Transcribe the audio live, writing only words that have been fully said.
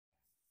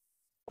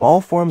all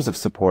forms of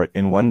support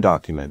in one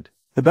document.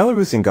 The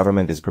Belarusian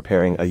government is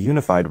preparing a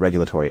unified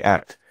regulatory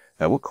act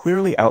that will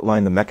clearly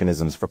outline the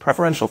mechanisms for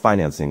preferential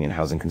financing in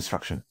housing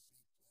construction.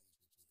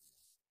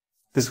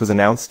 This was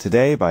announced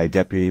today by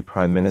Deputy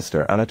Prime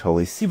Minister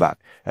Anatoly Sivak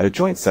at a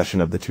joint session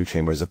of the two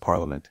chambers of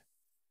parliament.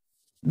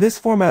 This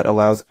format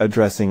allows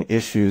addressing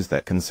issues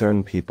that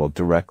concern people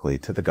directly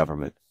to the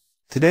government.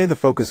 Today the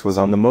focus was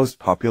on the most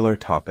popular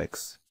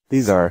topics.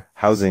 These are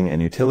housing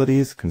and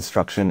utilities,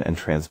 construction and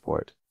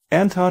transport.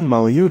 Anton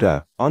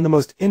Malyuda on the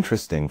most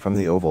interesting from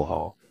the Oval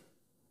Hall.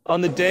 On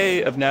the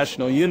day of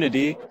national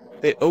unity,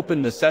 they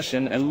opened the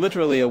session, and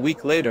literally a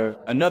week later,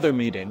 another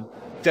meeting.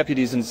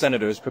 Deputies and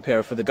senators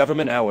prepare for the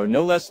government hour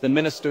no less than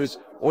ministers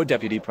or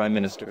deputy prime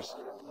ministers.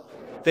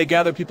 They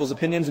gather people's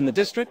opinions in the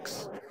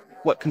districts,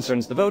 what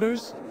concerns the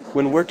voters.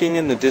 When working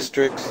in the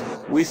districts,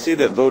 we see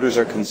that voters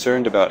are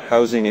concerned about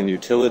housing and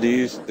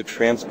utilities, the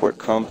transport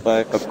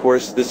complex. Of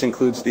course, this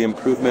includes the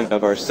improvement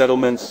of our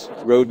settlements,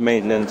 road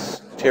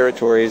maintenance,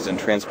 territories, and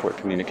transport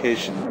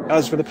communication.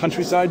 As for the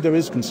countryside, there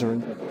is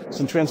concern.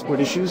 Some transport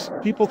issues,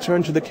 people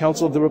turn to the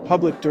Council of the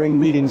Republic during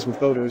meetings with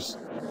voters.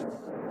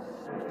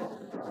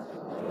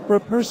 For a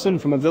person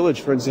from a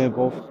village, for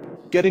example,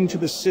 getting to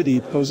the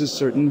city poses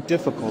certain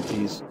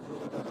difficulties.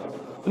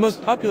 The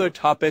most popular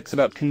topics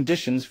about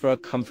conditions for a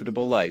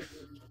comfortable life.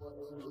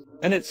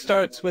 And it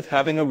starts with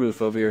having a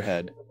roof over your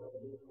head.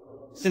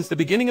 Since the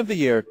beginning of the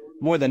year,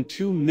 more than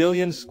 2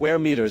 million square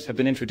meters have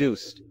been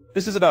introduced.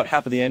 This is about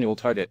half of the annual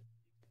target.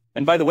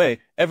 And by the way,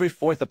 every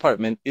fourth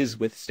apartment is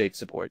with state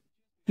support.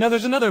 Now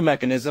there's another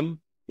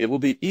mechanism. It will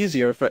be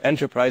easier for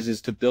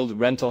enterprises to build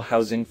rental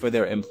housing for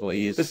their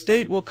employees. The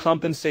state will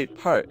compensate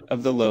part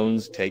of the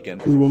loans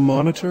taken. We will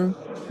monitor,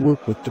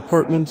 work with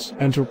departments,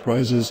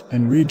 enterprises,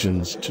 and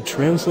regions to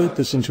translate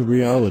this into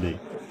reality,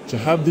 to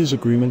have these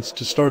agreements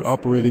to start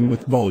operating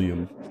with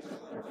volume.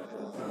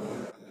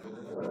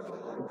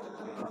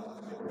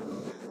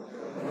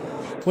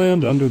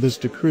 Planned under this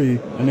decree,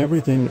 and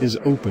everything is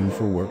open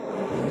for work.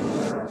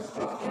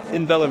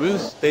 In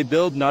Belarus, they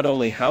build not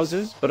only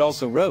houses, but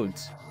also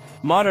roads.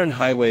 Modern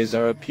highways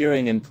are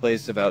appearing in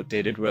place of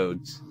outdated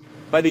roads.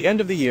 By the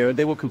end of the year,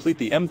 they will complete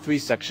the M3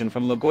 section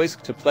from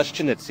Logoisk to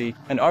Pleshchenitsy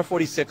and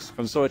R46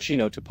 from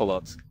Sorochino to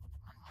Polotsk.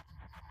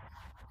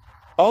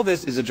 All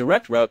this is a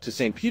direct route to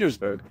St.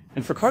 Petersburg,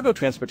 and for cargo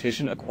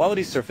transportation, a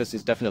quality surface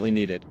is definitely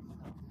needed.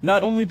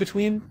 Not only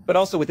between, but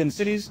also within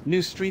cities,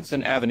 new streets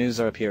and avenues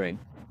are appearing.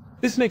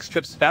 This makes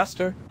trips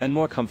faster and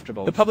more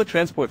comfortable. The public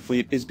transport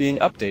fleet is being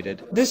updated.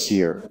 This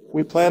year,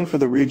 we plan for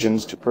the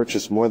regions to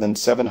purchase more than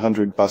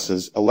 700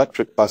 buses,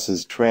 electric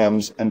buses,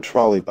 trams, and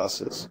trolley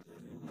buses.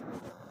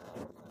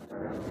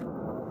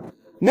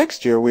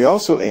 Next year, we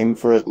also aim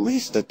for at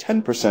least a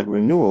 10%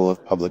 renewal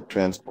of public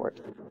transport.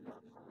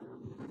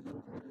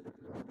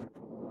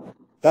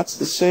 That's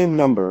the same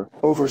number,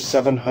 over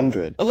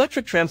 700.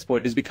 Electric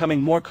transport is becoming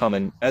more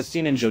common, as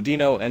seen in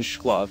Jodino and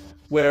Shklov,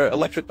 where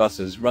electric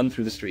buses run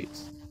through the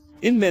streets.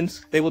 In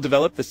Minsk, they will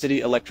develop the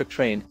city electric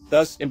train,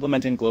 thus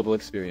implementing global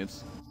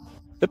experience.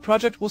 The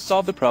project will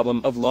solve the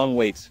problem of long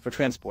waits for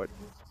transport.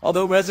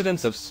 Although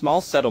residents of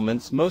small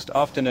settlements most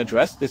often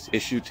address this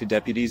issue to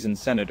deputies and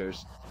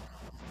senators,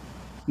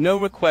 no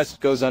request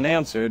goes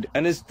unanswered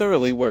and is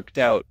thoroughly worked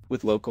out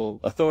with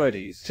local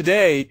authorities.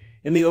 Today,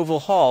 in the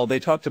Oval Hall, they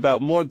talked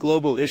about more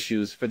global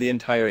issues for the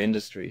entire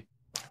industry.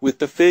 With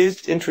the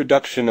phased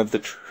introduction of the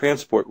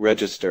transport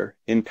register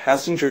in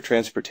passenger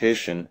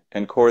transportation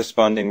and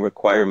corresponding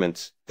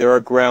requirements, there are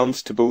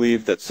grounds to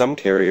believe that some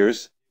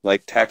carriers,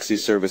 like taxi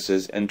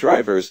services and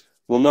drivers,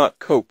 will not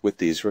cope with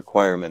these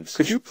requirements.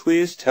 Could you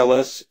please tell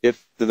us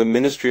if the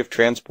Ministry of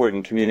Transport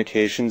and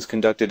Communications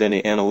conducted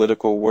any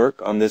analytical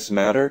work on this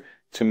matter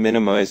to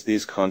minimize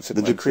these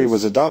consequences? The decree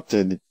was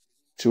adopted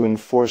to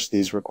enforce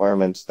these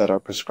requirements that are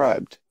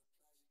prescribed.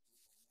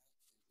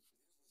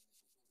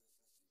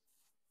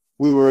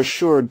 We were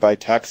assured by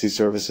taxi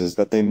services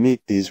that they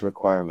meet these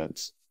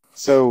requirements.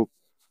 So,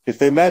 if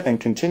they met and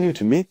continue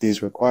to meet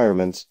these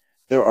requirements,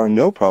 there are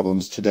no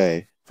problems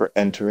today for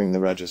entering the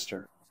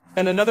register.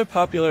 And another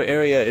popular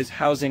area is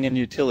housing and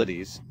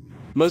utilities.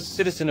 Most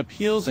citizen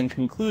appeals and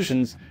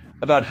conclusions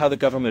about how the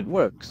government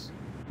works.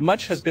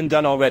 Much has been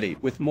done already,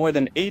 with more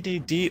than 80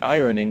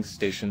 de-ironing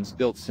stations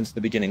built since the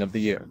beginning of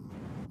the year.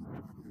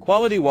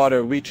 Quality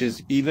water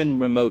reaches even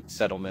remote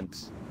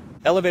settlements.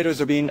 Elevators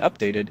are being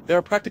updated. There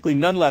are practically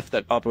none left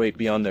that operate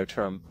beyond their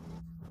term.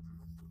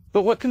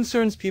 But what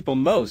concerns people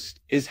most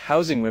is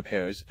housing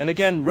repairs, and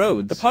again,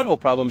 roads. The pothole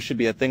problem should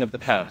be a thing of the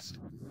past.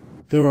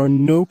 There are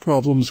no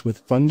problems with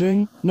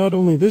funding, not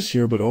only this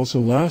year but also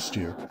last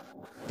year.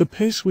 The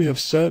pace we have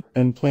set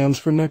and plans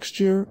for next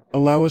year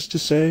allow us to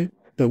say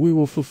that we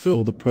will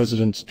fulfill the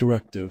President's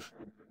directive.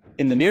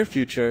 In the near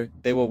future,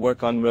 they will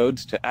work on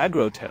roads to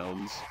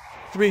agro-towns.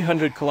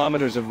 300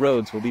 kilometers of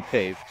roads will be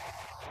paved.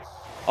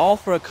 All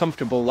for a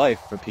comfortable life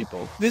for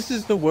people. This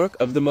is the work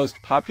of the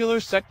most popular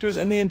sectors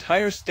and the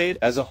entire state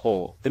as a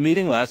whole. The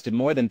meeting lasted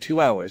more than 2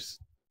 hours.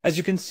 As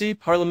you can see,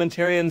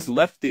 parliamentarians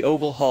left the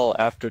Oval Hall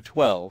after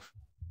 12.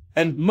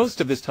 and most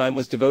of this time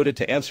was devoted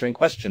to answering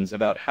questions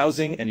about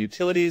housing and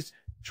utilities,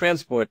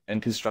 transport,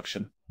 and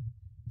construction.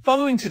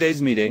 Following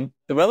today's meeting,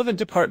 the relevant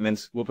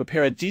departments will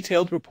prepare a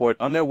detailed report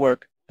on their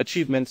work,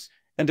 achievements,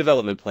 and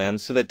development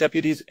plans so that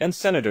deputies and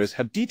senators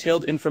have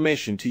detailed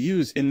information to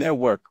use in their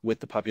work with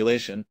the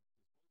population.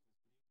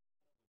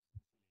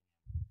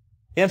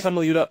 Anton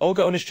Malyuta,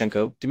 Olga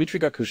Onishchenko, Dmitry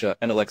Garkusha,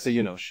 and Alexei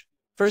Yunosh.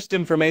 First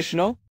informational.